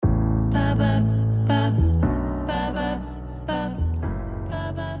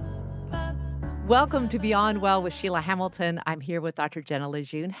Welcome to Beyond Well with Sheila Hamilton. I'm here with Dr. Jenna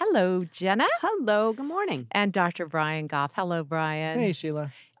Lejeune. Hello, Jenna. Hello, good morning. And Dr. Brian Goff. Hello, Brian. Hey,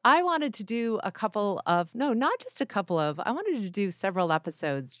 Sheila. I wanted to do I wanted to do several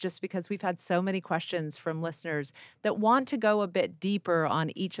episodes just because we've had so many questions from listeners that want to go a bit deeper on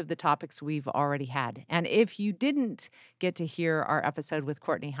each of the topics we've already had. And if you didn't get to hear our episode with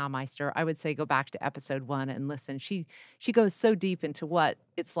Courtney Haumeister, I would say go back to episode 1 and listen. She goes so deep into what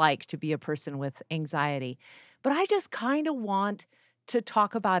it's like to be a person with anxiety. But I just kind of want to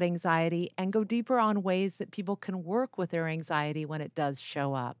talk about anxiety and go deeper on ways that people can work with their anxiety when it does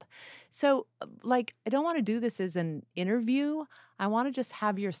show up. So, I don't want to do this as an interview. I want to just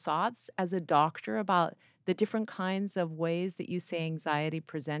have your thoughts as a doctor about the different kinds of ways that you see anxiety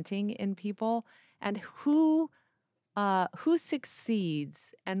presenting in people and who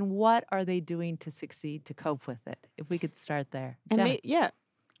succeeds and what are they doing to succeed to cope with it. If we could start there. And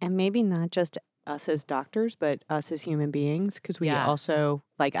maybe not just us as doctors, but us as human beings, because we also,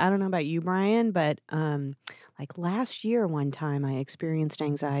 I don't know about you, Brian, but last year one time I experienced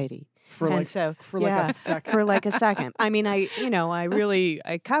anxiety. For a second. For a second. I mean,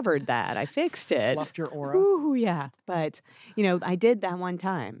 I covered that. I fixed it. Fluffed your aura. Ooh, yeah. But, I did that one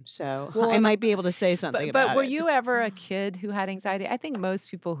time. So I might be able to say something about it. But were you ever a kid who had anxiety? I think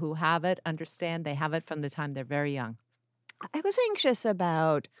most people who have it understand they have it from the time they're very young. I was anxious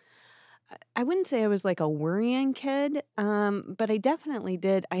about... I wouldn't say I was like a worrying kid, but I definitely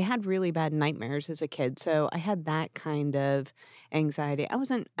did. I had really bad nightmares as a kid, so I had that kind of anxiety. I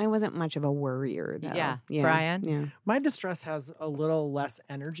wasn't much of a worrier, though. Yeah. Brian? Yeah. My distress has a little less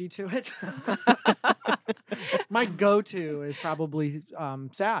energy to it. My go-to is probably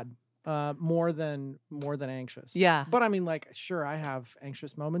sad, more than anxious. Yeah. But I mean, sure, I have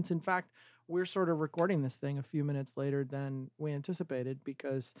anxious moments. In fact, we're sort of recording this thing a few minutes later than we anticipated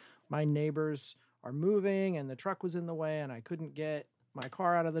because my neighbors are moving and the truck was in the way and I couldn't get my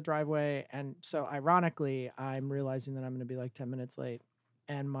car out of the driveway. And so ironically, I'm realizing that I'm going to be 10 minutes late.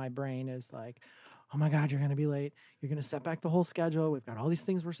 And my brain is like, oh my God, you're going to be late. You're going to set back the whole schedule. We've got all these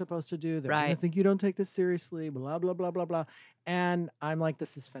things we're supposed to do. They're going to think you don't take this seriously, blah, blah, blah, blah, blah. And I'm like,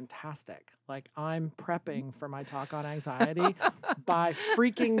 this is fantastic. I'm prepping for my talk on anxiety by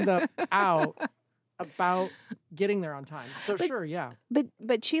freaking out about getting there on time. So sure, yeah.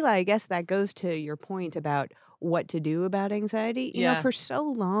 But Sheila, I guess that goes to your point about what to do about anxiety. You know, for so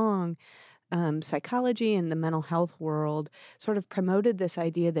long, psychology and the mental health world sort of promoted this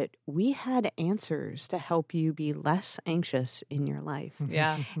idea that we had answers to help you be less anxious in your life.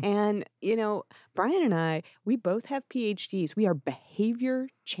 Yeah. And, Brian and I, we both have PhDs. We are behavior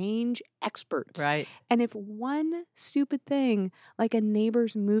change experts. Right. And if one stupid thing like a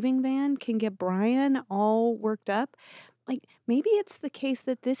neighbor's moving van can get Brian all worked up, maybe it's the case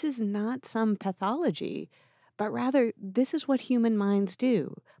that this is not some pathology, but rather this is what human minds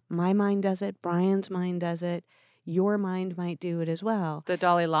do. My mind does it. Brian's mind does it. Your mind might do it as well. The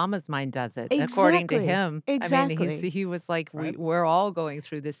Dalai Lama's mind does it, Exactly. according to him. Exactly. I mean, he was like, Right. we're all going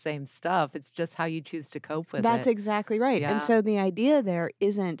through the same stuff. It's just how you choose to cope with it. That's exactly right. Yeah. And so the idea there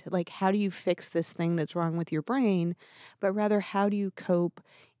isn't how do you fix this thing that's wrong with your brain, but rather how do you cope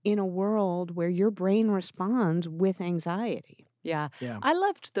in a world where your brain responds with anxiety? Yeah. Yeah. I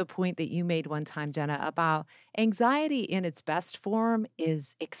loved the point that you made one time, Jenna, about anxiety in its best form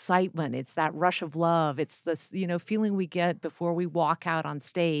is excitement. It's that rush of love. It's this, feeling we get before we walk out on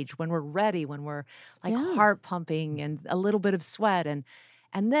stage, when we're ready, when we're heart pumping and a little bit of sweat. And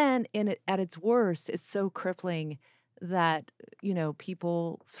then at its worst, it's so crippling that,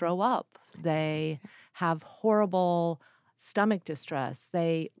 people throw up. They have horrible stomach distress.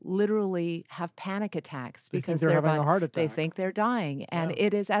 They literally have panic attacks because they're having a heart they attack. think they're dying. And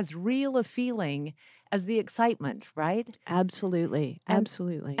it is as real a feeling as the excitement, right? Absolutely.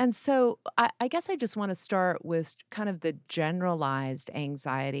 Absolutely. And so I guess I just want to start with kind of the generalized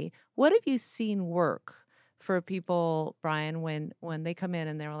anxiety. What have you seen work for people, Brian, when they come in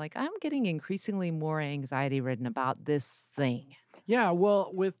and they're like, I'm getting increasingly more anxiety ridden about this thing? Yeah,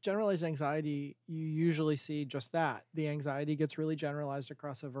 well, with generalized anxiety, you usually see just that. The anxiety gets really generalized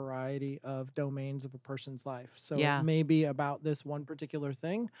across a variety of domains of a person's life. So it may be about this one particular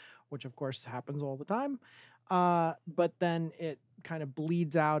thing, which of course happens all the time, but then it kind of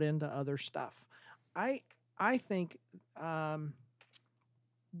bleeds out into other stuff. I think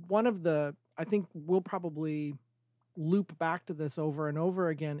I think we'll probably loop back to this over and over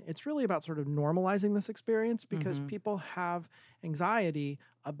again. It's really about sort of normalizing this experience because people have anxiety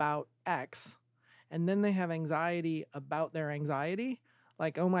about X and then they have anxiety about their anxiety.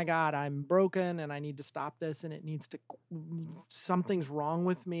 like, oh my God, I'm broken and I need to stop this and something's wrong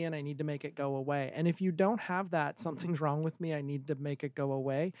with me and I need to make it go away. And if you don't have that, something's wrong with me, I need to make it go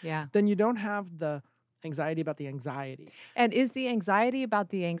away, Yeah. then you don't have the anxiety about the anxiety. And is the anxiety about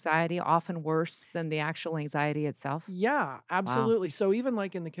the anxiety often worse than the actual anxiety itself? Yeah, absolutely. So even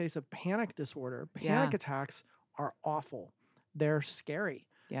like in the case of panic disorder, panic Yeah. attacks are awful. They're scary.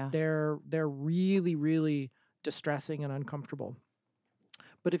 Yeah. They're really, really distressing and uncomfortable.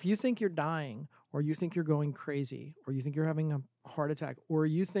 But if you think you're dying, or you think you're going crazy, or you think you're having a heart attack, or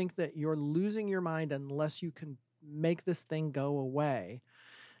you think that you're losing your mind unless you can make this thing go away,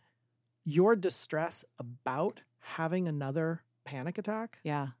 your distress about having another panic attack,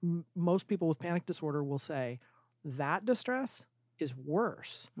 Yeah. most people with panic disorder will say that distress is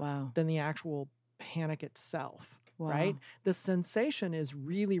worse Wow. than the actual panic itself, Wow. right? The sensation is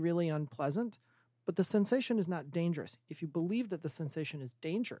really, really unpleasant, but the sensation is not dangerous. If you believe that the sensation is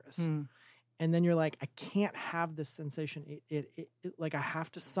dangerous, and then you're like, I can't have this sensation, it like I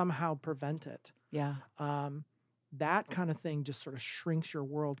have to somehow prevent it. Yeah. That kind of thing just sort of shrinks your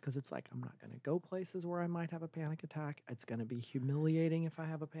world, because it's like, I'm not going to go places where I might have a panic attack. It's going to be humiliating if I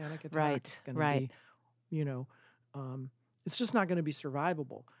have a panic attack. Right. It's going to be, it's just not going to be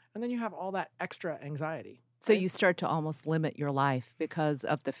survivable. And then you have all that extra anxiety. So you start to almost limit your life because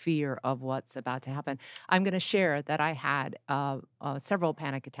of the fear of what's about to happen. I'm going to share that I had several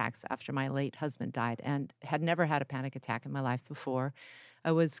panic attacks after my late husband died, and had never had a panic attack in my life before.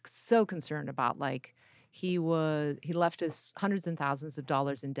 I was so concerned about, like, he left us hundreds and thousands of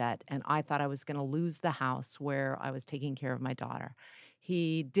dollars in debt, and I thought I was going to lose the house where I was taking care of my daughter.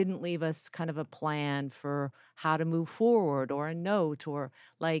 He didn't leave us kind of a plan for how to move forward, or a note, or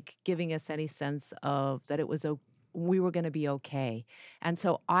like giving us any sense of that we were going to be okay. And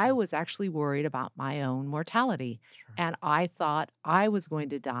so I was actually worried about my own mortality. Sure. And I thought I was going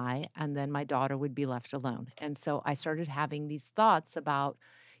to die and then my daughter would be left alone. And so I started having these thoughts about,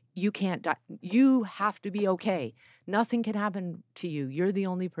 you can't die. You have to be okay. Nothing can happen to you. You're the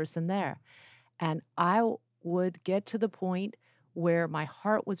only person there. And I would get to the point where my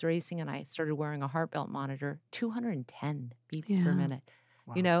heart was racing and I started wearing a heart belt monitor, 210 beats per minute,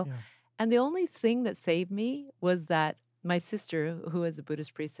 Wow. Yeah. And the only thing that saved me was that my sister, who is a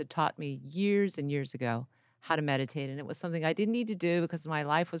Buddhist priest, had taught me years and years ago how to meditate. And it was something I didn't need to do because my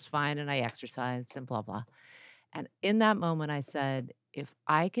life was fine and I exercised and blah, blah. And in that moment, I said, if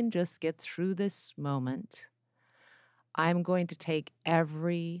I can just get through this moment, I'm going to take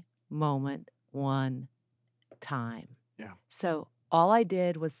every moment one time. Yeah. So all I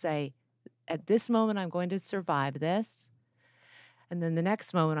did was say, at this moment, I'm going to survive this. And then the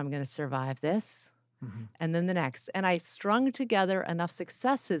next moment, I'm going to survive this. Mm-hmm. And then the next. And I strung together enough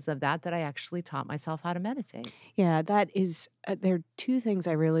successes of that I actually taught myself how to meditate. Yeah, that is, there are two things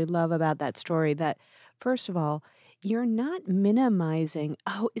I really love about that story. That, first of all, you're not minimizing,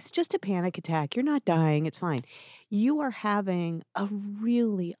 oh, it's just a panic attack. You're not dying. It's fine. You are having a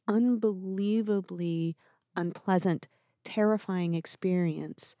really unbelievably unpleasant, terrifying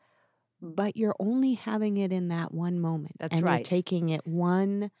experience, but you're only having it in that one moment. That's and right. You're taking it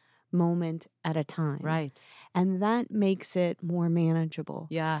one moment at a time. Right. And that makes it more manageable.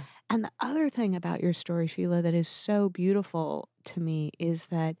 Yeah. And the other thing about your story, Sheila, that is so beautiful to me is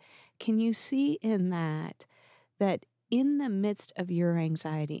that, can you see in that in the midst of your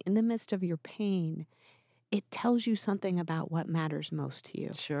anxiety, in the midst of your pain, it tells you something about what matters most to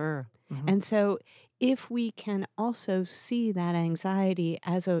you. Sure. Mm-hmm. And so if we can also see that anxiety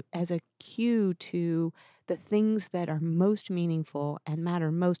as a cue to the things that are most meaningful and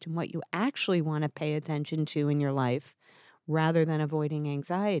matter most, and what you actually want to pay attention to in your life, rather than avoiding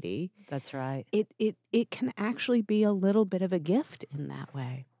anxiety. That's right. It can actually be a little bit of a gift in that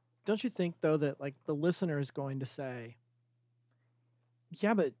way. Don't you think, though, that like the listener is going to say,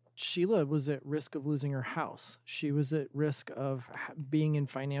 yeah, but Sheila was at risk of losing her house. She was at risk of being in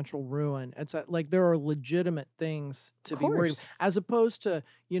financial ruin. It's like there are legitimate things to be worried about, as opposed to,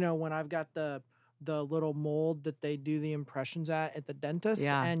 when I've got the little mold that they do the impressions at the dentist,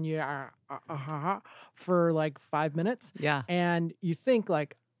 and you are for like 5 minutes, and you think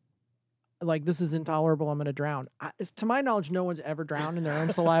like this is intolerable, I'm going to drown. To my knowledge, no one's ever drowned in their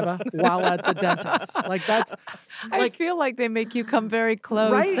own saliva while at the dentist. Like that's, I feel like they make you come very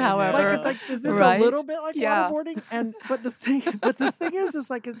close. Right? However, like is this a little bit like waterboarding? But the thing is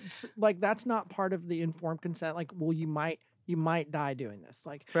it's like that's not part of the informed consent. Like, well, you might die doing this.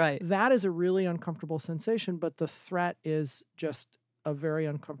 Like, right. That is a really uncomfortable sensation, but the threat is just a very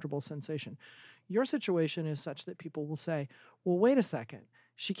uncomfortable sensation. Your situation is such that people will say, well, wait a second.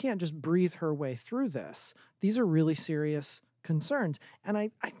 She can't just breathe her way through this. These are really serious concerns. And I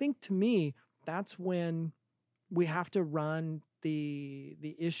think to me, that's when we have to run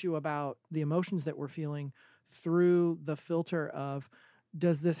the issue about the emotions that we're feeling through the filter of,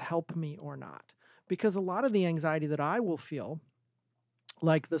 does this help me or not? Because a lot of the anxiety that I will feel,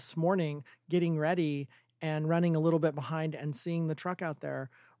 like this morning, getting ready and running a little bit behind and seeing the truck out there,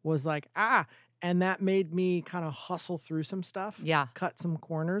 was like, and that made me kind of hustle through some stuff, cut some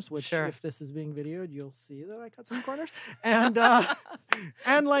corners, which if this is being videoed, you'll see that I cut some corners, and kind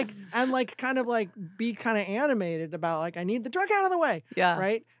of be kind of animated about like, I need the truck out of the way,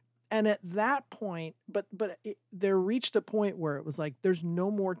 right? And at that point, there reached a point where it was like, there's no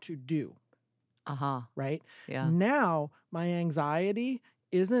more to do, right? Yeah. Now my anxiety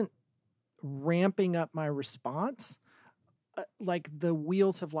isn't ramping up my response. Like the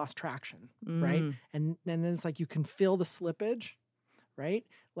wheels have lost traction, right? And then it's like you can feel the slippage, right?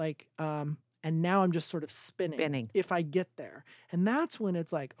 Like, and now I'm just sort of spinning if I get there. And that's when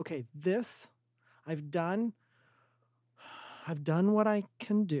it's like, okay, I've done what I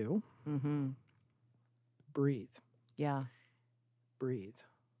can do. Breathe. Yeah. Breathe.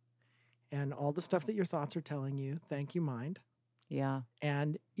 And all the stuff that your thoughts are telling you, thank you, mind. Yeah.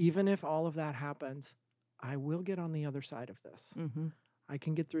 And even if all of that happens, I will get on the other side of this. I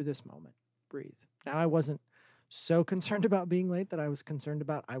can get through this moment. Breathe. Now, I wasn't so concerned about being late that I was concerned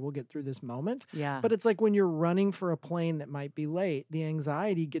about, I will get through this moment. Yeah. But it's like when you're running for a plane that might be late, the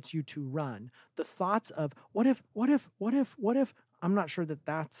anxiety gets you to run. The thoughts of what if, I'm not sure that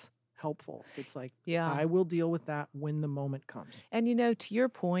that's helpful. It's like, I will deal with that when the moment comes. And, to your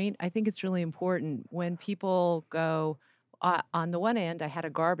point, I think it's really important when people go, on the one end, I had a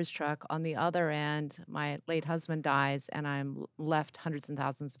garbage truck. On the other end, my late husband dies and I'm left hundreds and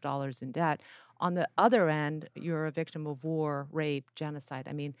thousands of dollars in debt. On the other end, you're a victim of war, rape, genocide.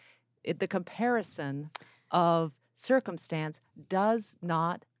 I mean, the comparison of circumstance does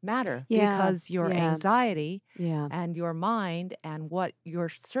not matter because your anxiety and your mind and what your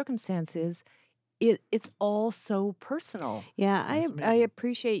circumstance is, it's all so personal. Yeah, I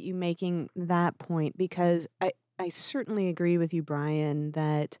appreciate you making that point, because I certainly agree with you, Brian,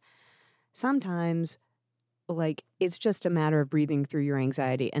 that sometimes it's just a matter of breathing through your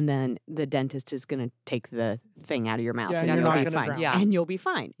anxiety, and then the dentist is going to take the thing out of your mouth, and you'll be fine. And you'll be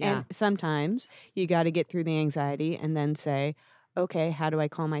fine. And sometimes you got to get through the anxiety and then say, okay, how do I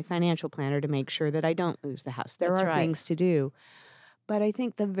call my financial planner to make sure that I don't lose the house? There are things to do. But I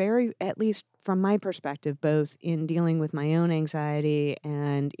think at least from my perspective, both in dealing with my own anxiety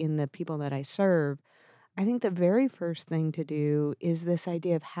and in the people that I serve, I think the very first thing to do is this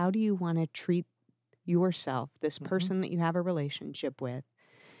idea of, how do you want to treat yourself, this person that you have a relationship with,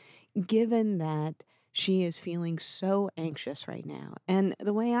 given that she is feeling so anxious right now. And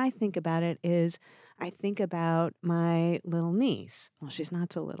the way I think about it is, I think about my little niece. Well, she's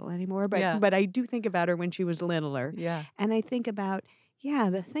not so little anymore, but I do think about her when she was littler. Yeah. And I think about,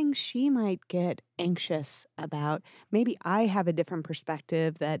 the things she might get anxious about. Maybe I have a different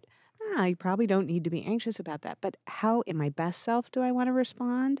perspective that, you probably don't need to be anxious about that. But how, in my best self, do I want to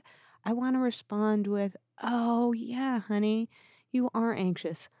respond? I want to respond with, oh, yeah, honey, you are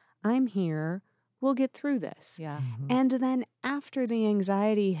anxious. I'm here. We'll get through this. Yeah. And then after the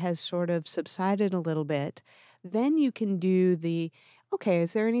anxiety has sort of subsided a little bit, then you can do okay,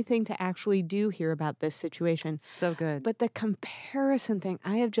 is there anything to actually do here about this situation? So good. But the comparison thing,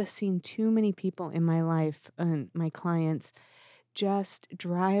 I have just seen too many people in my life and my clients just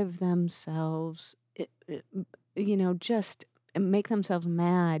drive themselves, just make themselves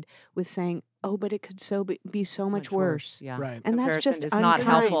mad with saying, oh, but it could be so much worse. Yeah. Right. And that's just it's not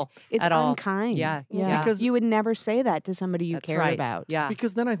helpful it's at all. unkind. Yeah. Because you would never say that to somebody you care about. Yeah.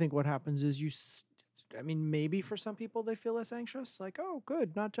 Because then I think what happens is maybe for some people they feel less anxious, like, oh,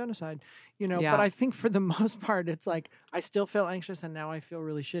 good, not genocide, but I think for the most part, it's like, I still feel anxious and now I feel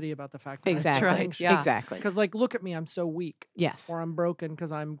really shitty about the fact that Exactly. I feel anxious. Yeah. Exactly. Because look at me, I'm so weak. Yes. Or I'm broken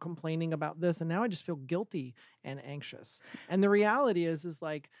because I'm complaining about this, and now I just feel guilty and anxious. And the reality is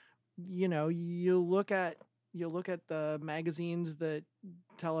like, you look at the magazines that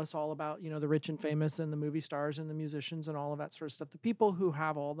tell us all about, the rich and famous and the movie stars and the musicians and all of that sort of stuff, the people who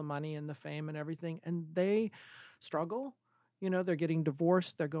have all the money and the fame and everything, and they struggle. They're getting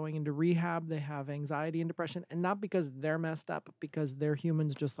divorced, they're going into rehab, they have anxiety and depression, and not because they're messed up, but because they're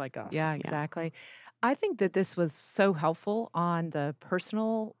humans just like us. Yeah, exactly. I think that this was so helpful on the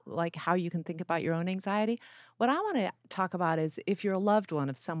personal, like how you can think about your own anxiety. What I want to talk about is if you're a loved one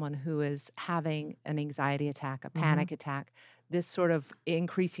of someone who is having an anxiety attack, a panic attack, this sort of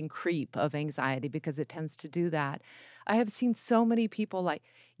increasing creep of anxiety because it tends to do that. I have seen so many people like,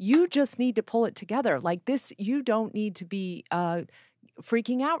 you just need to pull it together. Like this, you don't need to be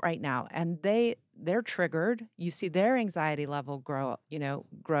freaking out right now. And they're triggered. You see their anxiety level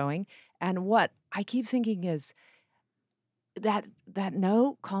growing. And what I keep thinking is that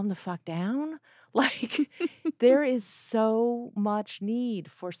no, calm the fuck down. Like there is so much need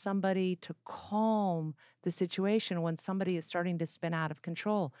for somebody to calm the situation when somebody is starting to spin out of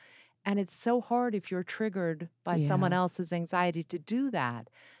control. And it's so hard if you're triggered by someone else's anxiety to do that.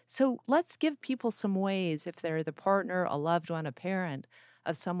 So let's give people some ways, if they're the partner, a loved one, a parent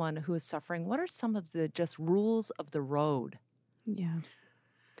of someone who is suffering. What are some of the just rules of the road? Yeah.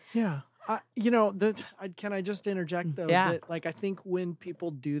 Yeah. Can I just interject though? Yeah. That like I think when people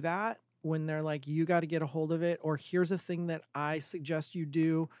do that, when they're like, you got to get a hold of it, or here's a thing that I suggest you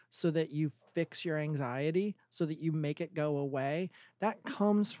do so that you fix your anxiety, so that you make it go away, that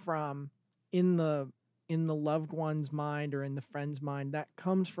comes from in the loved one's mind or in the friend's mind, that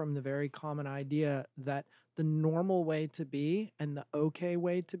comes from the very common idea that the normal way to be and the okay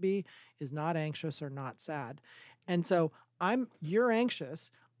way to be is not anxious or not sad. And so you're anxious.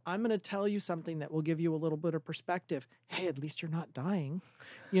 I'm going to tell you something that will give you a little bit of perspective. Hey, at least you're not dying,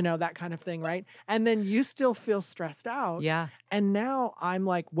 that kind of thing, right? And then you still feel stressed out. Yeah. And now I'm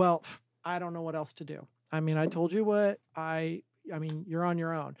like, well, I don't know what else to do. I mean, I told you what you're on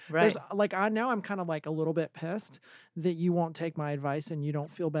your own. Right. Now I'm kind of like a little bit pissed that you won't take my advice and you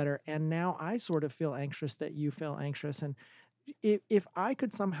don't feel better. And now I sort of feel anxious that you feel anxious. And if I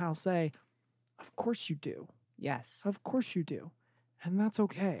could somehow say, of course you do. Yes. Of course you do. And that's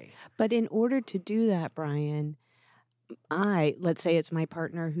okay. But in order to do that, Brian, let's say it's my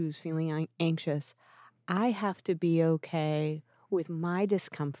partner who's feeling anxious, I have to be okay with my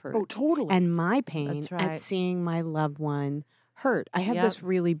discomfort Totally. and my pain That's right. at seeing my loved one hurt. I have Yep. this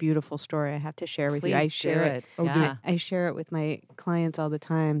really beautiful story I have to share with you. I Please share do it. Oh, do Yeah. I share it with my clients all the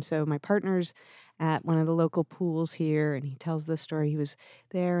time. So my partner's at one of the local pools here, and he tells this story. He was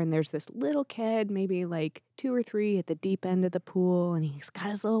there, and there's this little kid, maybe like 2 or 3, at the deep end of the pool, and he's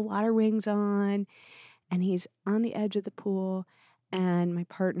got his little water wings on, and he's on the edge of the pool. And my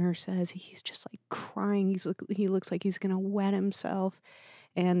partner says he's just like crying. He looks like he's going to wet himself.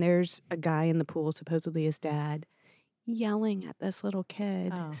 And there's a guy in the pool, supposedly his dad, yelling at this little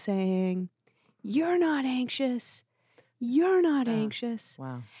kid, saying, "You're not anxious. You're not anxious."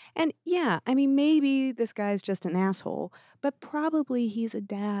 Wow. And yeah, I mean, maybe this guy's just an asshole, but probably he's a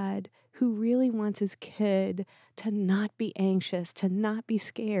dad who really wants his kid to not be anxious, to not be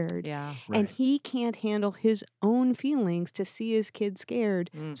scared. Yeah. And he can't handle his own feelings to see his kid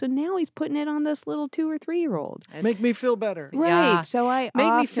scared. So now he's putting it on this little 2 or 3-year-old. Make me feel better. Right. Yeah. So I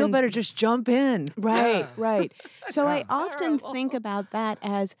Make me feel often- better. Just jump in. Right, Yeah. right. So I That's often terrible. think about that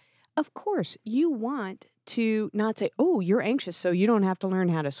as, of course, you want to not say, "Oh, you're anxious, so you don't have to learn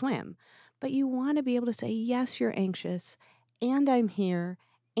how to swim." But you want to be able to say, "Yes, you're anxious, and I'm here,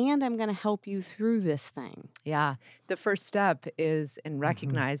 and I'm going to help you through this thing." Yeah. The first step is in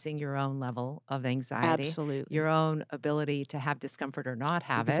recognizing your own level of anxiety, Absolutely. your own ability to have discomfort or not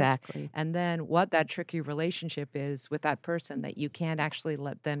have it. Exactly. And then what that tricky relationship is with that person, that you can't actually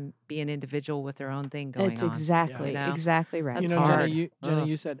let them be an individual with their own thing going It's on. exactly, You know? exactly right. That's Jenna, hard. Jenna, Ugh.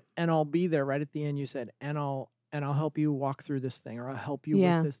 you said, and I'll be there right at the end. You said, and I'll help you walk through this thing, or I'll help you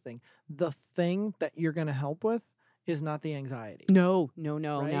Yeah. with this thing. The thing that you're going to help with is not the anxiety. No,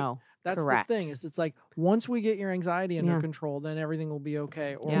 Right? no. That's Correct. the thing. It's like once we get your anxiety under Yeah. control, then everything will be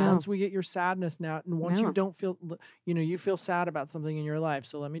okay. Or Yeah. once we get your sadness now, and once No. you don't feel, you feel sad about something in your life.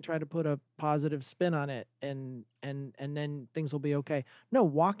 So let me try to put a positive spin on it, and then things will be okay. No,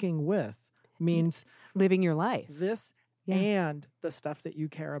 walking with means Living your life. this Yeah. and the stuff that you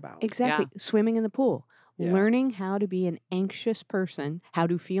care about. Exactly. Swimming in the pool. Yeah. Learning how to be an anxious person, how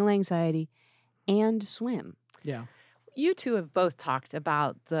to feel anxiety, and swim. Yeah. You two have both talked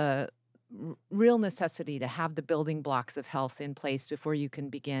about the real necessity to have the building blocks of health in place before you can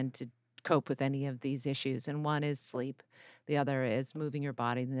begin to cope with any of these issues. And one is sleep, the other is moving your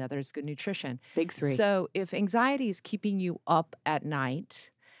body, and the other is good nutrition. Big 3. So if anxiety is keeping you up at night,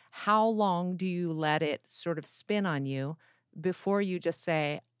 how long do you let it sort of spin on you before you just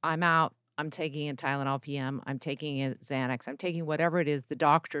say, "I'm out, I'm taking a Tylenol PM, I'm taking a Xanax, I'm taking whatever it is the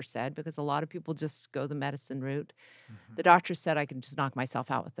doctor said," because a lot of people just go the medicine route. The doctor said I can just knock myself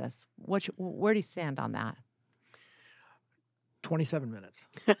out with this. Where do you stand on that? 27 minutes.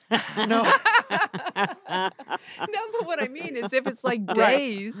 No, but what I mean is if it's like Right.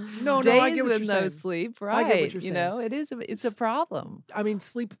 days, No, I days get what with you're no saying. sleep, I right? get what you're saying. You know, it's a problem. I mean,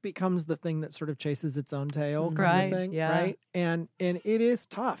 sleep becomes the thing that sort of chases its own tail kind Right, of thing, yeah. right? And it is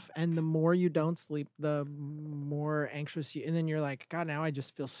tough. And the more you don't sleep, the more anxious you, and then you're like, God, now I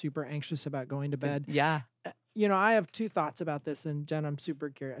just feel super anxious about going to bed. Yeah. You know, I have two thoughts about this, and Jen, I'm super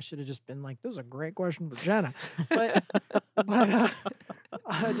curious. I should have just been like, this is a great question for Jenna. But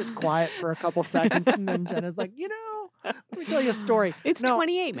just quiet for a couple seconds, and then Jenna's like, you know, let me tell you a story. It's No,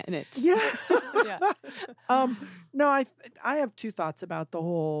 28 minutes. Yeah. Yeah. No, I have two thoughts about the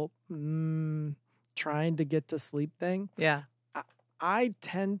whole trying to get to sleep thing. Yeah. I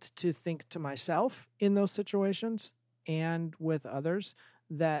tend to think to myself in those situations and with others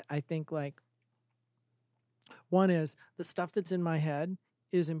that I think like, one is the stuff that's in my head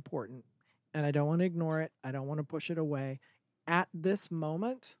is important and I don't want to ignore it. I don't want to push it away. At this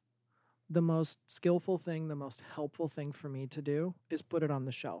moment, the most skillful thing, the most helpful thing for me to do is put it on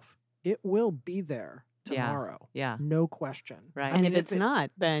the shelf. It will be there tomorrow. Yeah. No question. Right. And if it's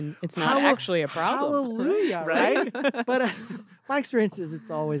not, then it's not actually a problem. Hallelujah, right? But my experience is it's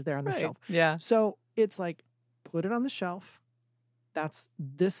always there on the Right. shelf. Yeah. So it's like, put it on the shelf. That's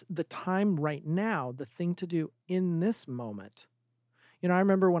the time right now, the thing to do in this moment. You know, I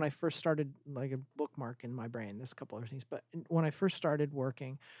remember when I first started, like a bookmark in my brain, there's a couple other things, but when I first started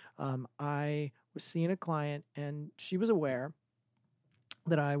working, I was seeing a client and she was aware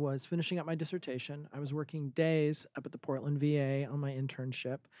that I was finishing up my dissertation. I was working days up at the Portland VA on my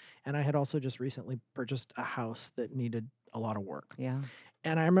internship, and I had also just recently purchased a house that needed a lot of work. Yeah.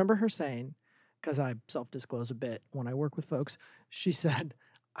 And I remember her saying, because I self-disclose a bit when I work with folks, she said,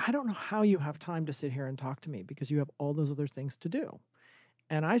 I don't know how you have time to sit here and talk to me because you have all those other things to do.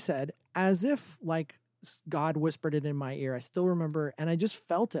 And I said, as if like God whispered it in my ear, I still remember, and I just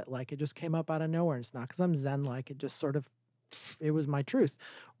felt it like it just came up out of nowhere. It's not because I'm Zen-like, it just sort of, it was my truth,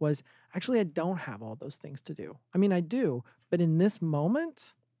 was actually I don't have all those things to do. I mean, I do, but in this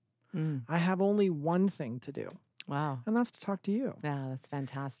moment, I have only one thing to do. Wow. And that's to talk to you. Yeah, that's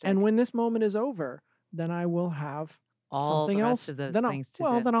fantastic. And when this moment is over, then I will have all something the else. rest of those Then things to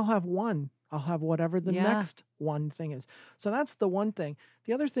do. then I'll have one. I'll have whatever the Yeah. next one thing is. So that's the one thing.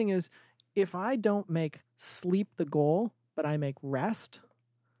 The other thing is, if I don't make sleep the goal, but I make rest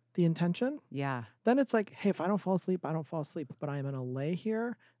the intention, Yeah. then it's like, hey, if I don't fall asleep, I don't fall asleep. But I'm going to lay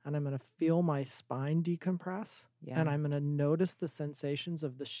here and I'm going to feel my spine decompress. Yeah. And I'm going to notice the sensations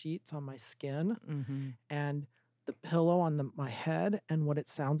of the sheets on my skin Mm-hmm. and the pillow on my head and what it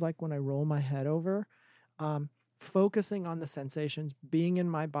sounds like when I roll my head over. Focusing on the sensations, being in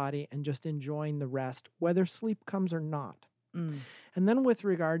my body, and just enjoying the rest, whether sleep comes or not. And then with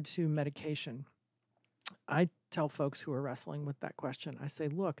regard to medication, I tell folks who are wrestling with that question, I say,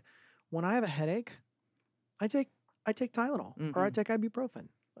 look, when I have a headache, I take Tylenol or I take ibuprofen.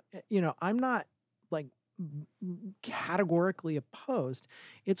 You know, I'm not like categorically opposed.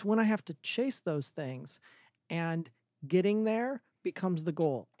 It's when I have to chase those things and getting there becomes the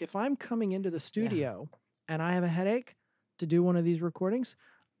goal. If I'm coming into the studio and I have a headache to do one of these recordings,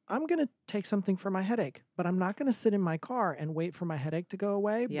 I'm going to take something for my headache, but I'm not going to sit in my car and wait for my headache to go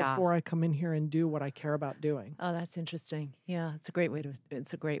away before I come in here and do what I care about doing. Oh, that's interesting. Yeah, it's a great way to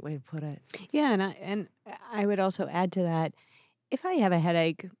put it. Yeah, and I would also add to that, if I have a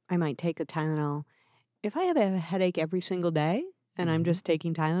headache, I might take a Tylenol. If I have a headache every single day, and I'm just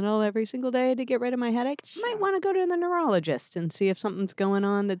taking Tylenol every single day to get rid of my headache, I might want to go to the neurologist and see if something's going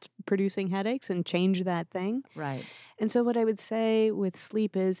on that's producing headaches and change that thing. Right. And so what I would say with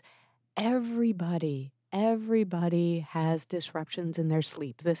sleep is everybody has disruptions in their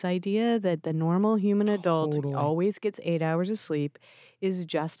sleep. This idea that the normal human adult always gets 8 hours of sleep is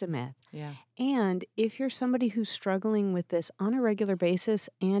just a myth. Yeah. And if you're somebody who's struggling with this on a regular basis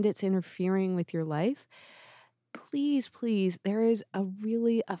and it's interfering with your life, please, there is a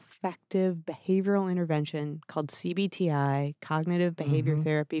really effective behavioral intervention called CBTI, Cognitive Behavior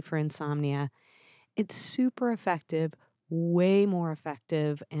Therapy for Insomnia. It's super effective, way more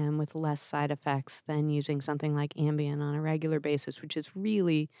effective, and with less side effects than using something like Ambien on a regular basis, which is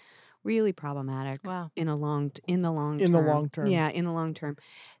really, really problematic in the long term. Yeah, in the long term.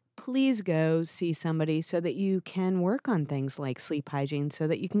 Please go see somebody so that you can work on things like sleep hygiene so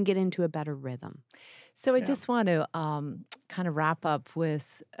that you can get into a better rhythm. So I just want to kind of wrap up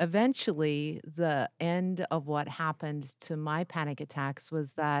with eventually the end of what happened to my panic attacks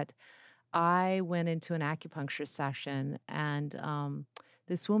was that I went into an acupuncture session and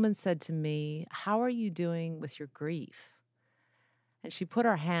this woman said to me, "How are you doing with your grief?" And she put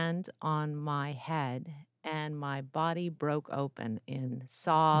her hand on my head and my body broke open in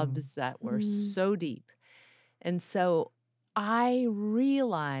sobs that were so deep. And so I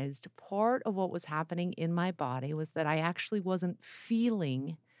realized part of what was happening in my body was that I actually wasn't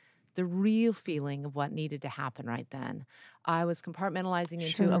feeling the real feeling of what needed to happen right then. I was compartmentalizing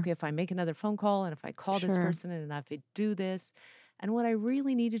into, Sure. okay, if I make another phone call and if I call this Sure. person and if I do this. And what I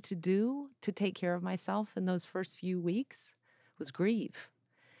really needed to do to take care of myself in those first few weeks was grieve.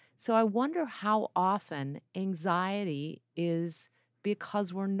 So I wonder how often anxiety is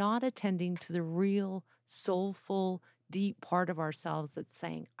because we're not attending to the real soulful, deep part of ourselves that's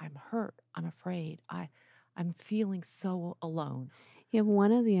saying, I'm hurt, I'm afraid, I'm feeling so alone. Yeah,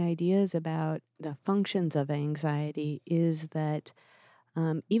 one of the ideas about the functions of anxiety is that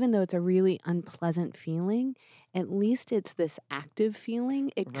even though it's a really unpleasant feeling, at least it's this active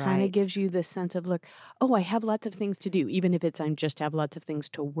feeling. It kind of gives Right. you the sense of, look, oh, I have lots of things to do, even if it's I just have lots of things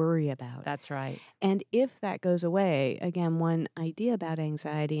to worry about. That's right. And if that goes away, again, one idea about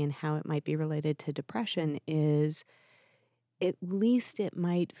anxiety and how it might be related to depression is at least it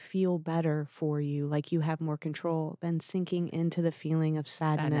might feel better for you, like you have more control than sinking into the feeling of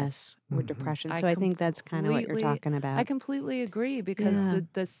sadness or depression. So I think that's kind of what you're talking I about. completely agree because Yeah.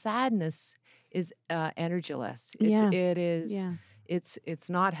 the sadness is energyless. Yeah. It is. Yeah. It's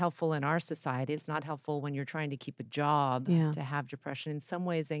not helpful in our society. It's not helpful when you're trying to keep a job Yeah. to have depression. In some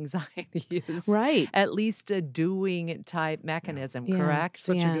ways, anxiety is Right. at least a doing type mechanism, Yeah. correct?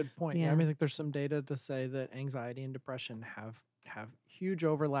 Such a good point. Yeah. I mean, I think there's some data to say that anxiety and depression have huge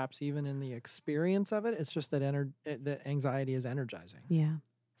overlaps even in the experience of it. It's just that that anxiety is energizing. Yeah.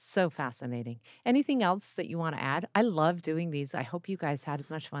 So fascinating. Anything else that you want to add? I love doing these. I hope you guys had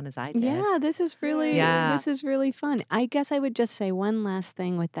as much fun as I did. Yeah, this is really Yeah. this is really fun. I guess I would just say one last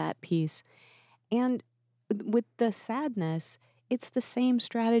thing with that piece. And with the sadness, it's the same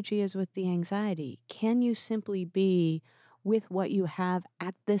strategy as with the anxiety. Can you simply be with what you have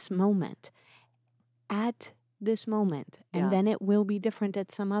at this moment? At this moment. And Yeah. then it will be different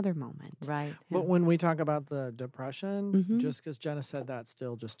at some other moment. Right. But when we talk about the depression, Mhm. just because Jenna said that,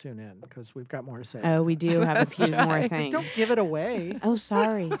 still just tune in because we've got more to say. Oh, we do have a That's few more right. things. Don't give it away. Oh,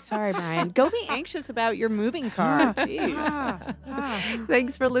 sorry. Sorry, Brian. Go be anxious about your moving car. Jeez.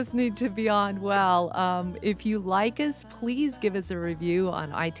 Thanks for listening to Beyond Well. If you like us, please give us a review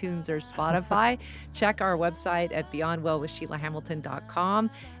on iTunes or Spotify. Check our website at beyondwellwithsheilahamilton.com.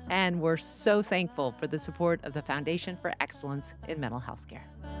 And we're so thankful for the support of the Foundation for Excellence in Mental Health Care.